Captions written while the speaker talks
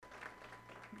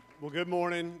Well, good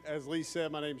morning. As Lee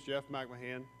said, my name is Jeff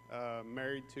McMahon.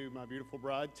 Married to my beautiful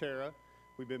bride, Tara.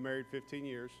 We've been married 15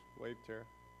 years. Wave, Tara.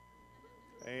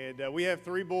 And we have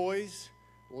three boys,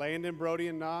 Landon, Brody,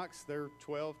 and Knox. They're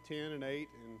 12, 10, and 8,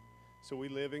 and so we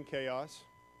live in chaos.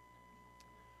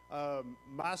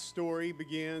 My story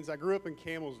begins, I grew up in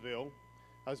Campbellsville.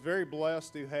 I was very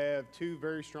blessed to have two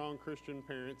very strong Christian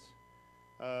parents.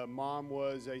 Mom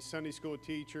was a Sunday school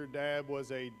teacher, Dad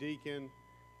was a deacon,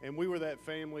 and we were that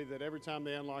family that every time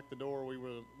they unlocked the door, we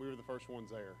were the first ones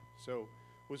there. So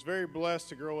was very blessed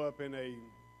to grow up in a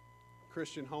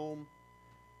Christian home,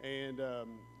 and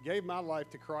gave my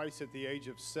life to Christ at the age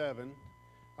of 7.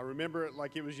 I remember it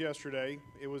like it was yesterday.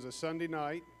 It was a Sunday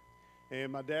night,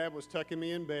 and my dad was tucking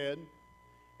me in bed,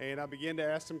 and I began to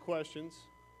ask some questions.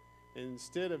 And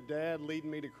instead of Dad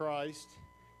leading me to Christ,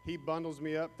 he bundles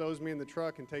me up, throws me in the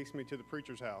truck, and takes me to the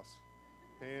preacher's house.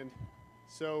 And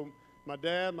so my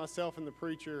dad, myself, and the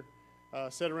preacher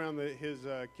sat around his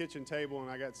kitchen table,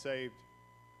 and I got saved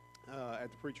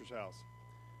at the preacher's house.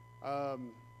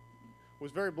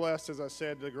 Was very blessed, as I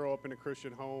said, to grow up in a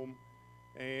Christian home,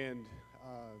 and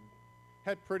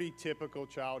had pretty typical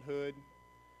childhood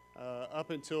up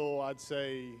until, I'd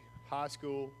say, high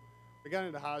school. I got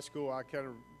into high school, I kind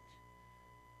of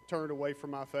turned away from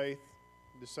my faith,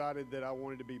 decided that I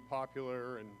wanted to be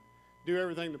popular and do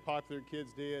everything the popular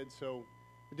kids did. So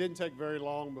it didn't take very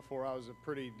long before I was a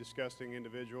pretty disgusting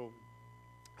individual.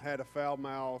 Had a foul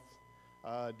mouth,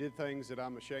 did things that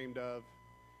I'm ashamed of.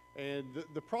 And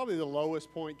probably the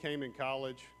lowest point came in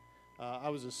college. I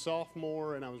was a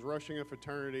sophomore and I was rushing a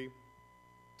fraternity.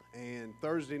 And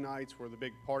Thursday nights were the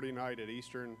big party night at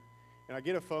Eastern. And I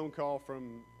get a phone call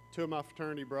from two of my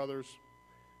fraternity brothers.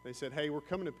 They said, "Hey, we're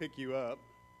coming to pick you up,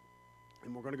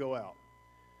 and we're going to go out."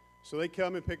 So they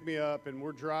come and pick me up, and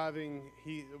we're driving.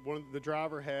 The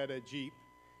driver had a Jeep,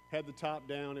 had the top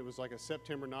down. It was like a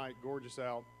September night, gorgeous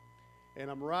out.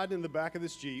 And I'm riding in the back of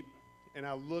this Jeep, and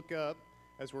I look up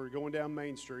as we're going down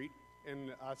Main Street,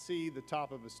 and I see the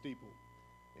top of a steeple.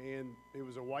 And it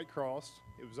was a white cross.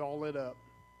 It was all lit up.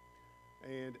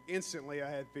 And instantly I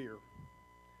had fear.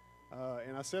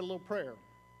 And I said a little prayer.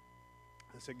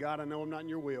 I said, "God, I know I'm not in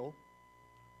your will,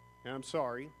 and I'm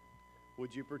sorry.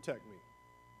 Would you protect me?"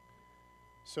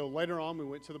 So later on, we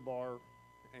went to the bar,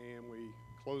 and we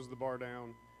closed the bar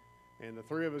down, and the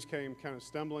three of us came kind of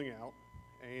stumbling out.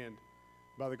 And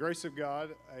by the grace of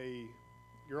God, a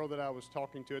girl that I was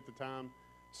talking to at the time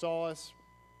saw us.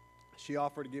 She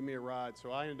offered to give me a ride,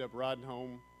 so I ended up riding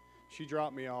home. She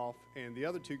dropped me off, and the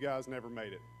other two guys never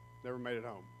made it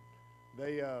home.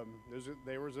 There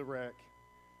was a wreck.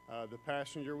 The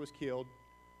passenger was killed,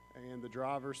 and the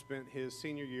driver spent his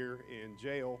senior year in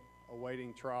jail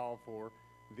awaiting trial for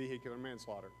vehicular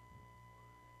manslaughter.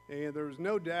 And there was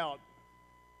no doubt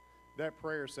that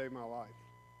prayer saved my life.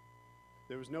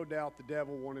 There was no doubt the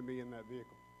devil wanted me in that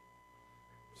vehicle.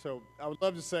 So I would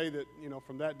love to say that,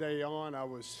 from that day on, I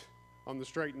was on the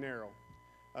straight and narrow.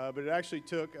 But it actually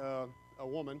took a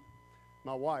woman,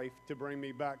 my wife, to bring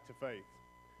me back to faith.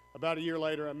 About a year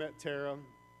later, I met Tara,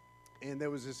 and there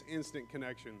was this instant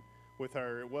connection with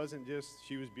her. It wasn't just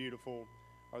she was beautiful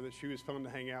or that she was fun to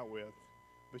hang out with,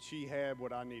 but she had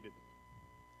what I needed.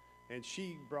 And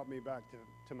she brought me back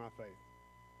to my faith.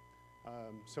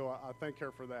 So I thank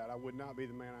her for that. I would not be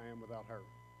the man I am without her.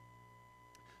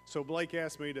 So Blake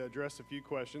asked me to address a few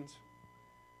questions.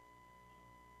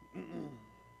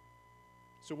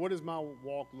 So what does my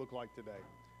walk look like today?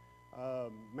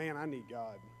 Man, I need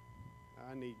God.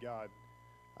 I need God.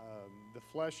 The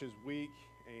flesh is weak,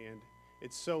 and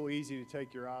it's so easy to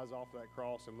take your eyes off that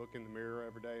cross and look in the mirror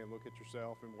every day and look at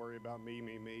yourself and worry about me.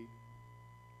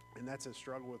 And that's a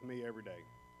struggle with me every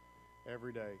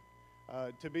day.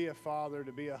 To be a father,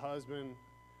 to be a husband,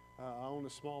 I own a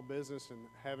small business and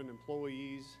having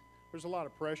employees, there's a lot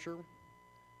of pressure,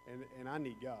 and I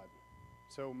need God.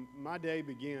 So my day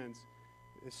begins,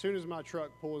 as soon as my truck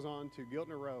pulls onto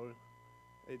Giltner Road,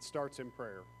 it starts in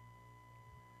prayer.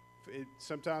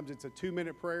 Sometimes it's a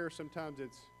 2-minute prayer, sometimes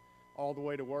it's all the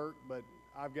way to work, but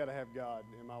I've got to have God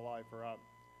in my life or I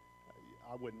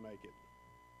wouldn't make it.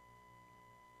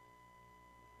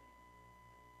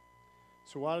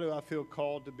 So why do I feel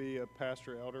called to be a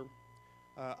pastor elder?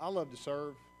 I love to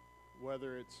serve,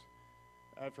 whether it's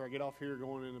after I get off here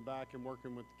going in the back and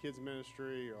working with the kids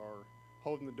ministry or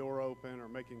holding the door open or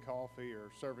making coffee or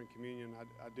serving communion.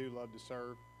 I do love to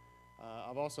serve.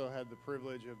 I've also had the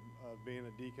privilege of being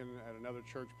a deacon at another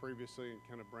church previously and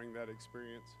kind of bring that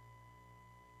experience.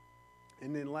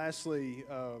 And then lastly,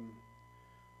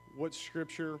 what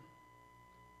scripture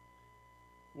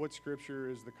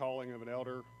is the calling of an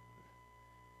elder?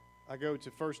 I go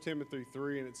to 1 Timothy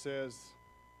 3, and it says,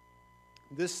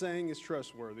 "This saying is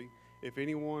trustworthy. If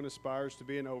anyone aspires to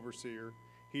be an overseer,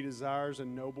 he desires a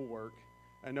noble work.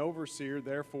 An overseer,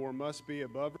 therefore, must be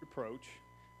above reproach,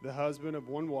 the husband of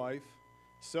one wife,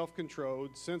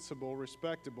 self-controlled, sensible,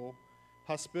 respectable,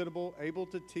 hospitable, able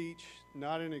to teach,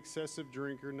 not an excessive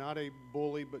drinker, not a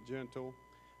bully but gentle,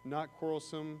 not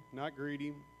quarrelsome, not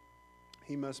greedy.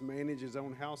 He must manage his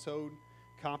own household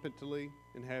competently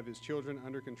and have his children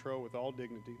under control with all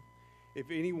dignity.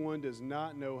 If anyone does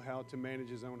not know how to manage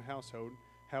his own household,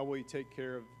 how will he take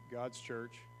care of God's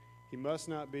church? He must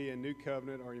not be a new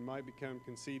covenant, or he might become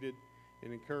conceited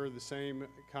and incur the same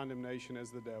condemnation as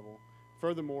the devil.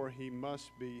 Furthermore, he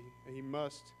must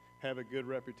have a good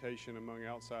reputation among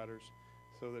outsiders,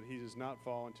 so that he does not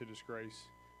fall into disgrace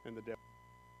and the devil."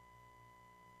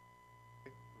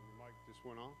 The mic just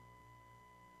went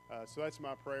off. So that's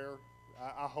my prayer.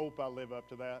 I hope I live up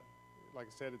to that. Like I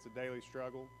said, it's a daily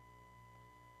struggle.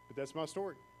 But that's my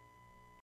story.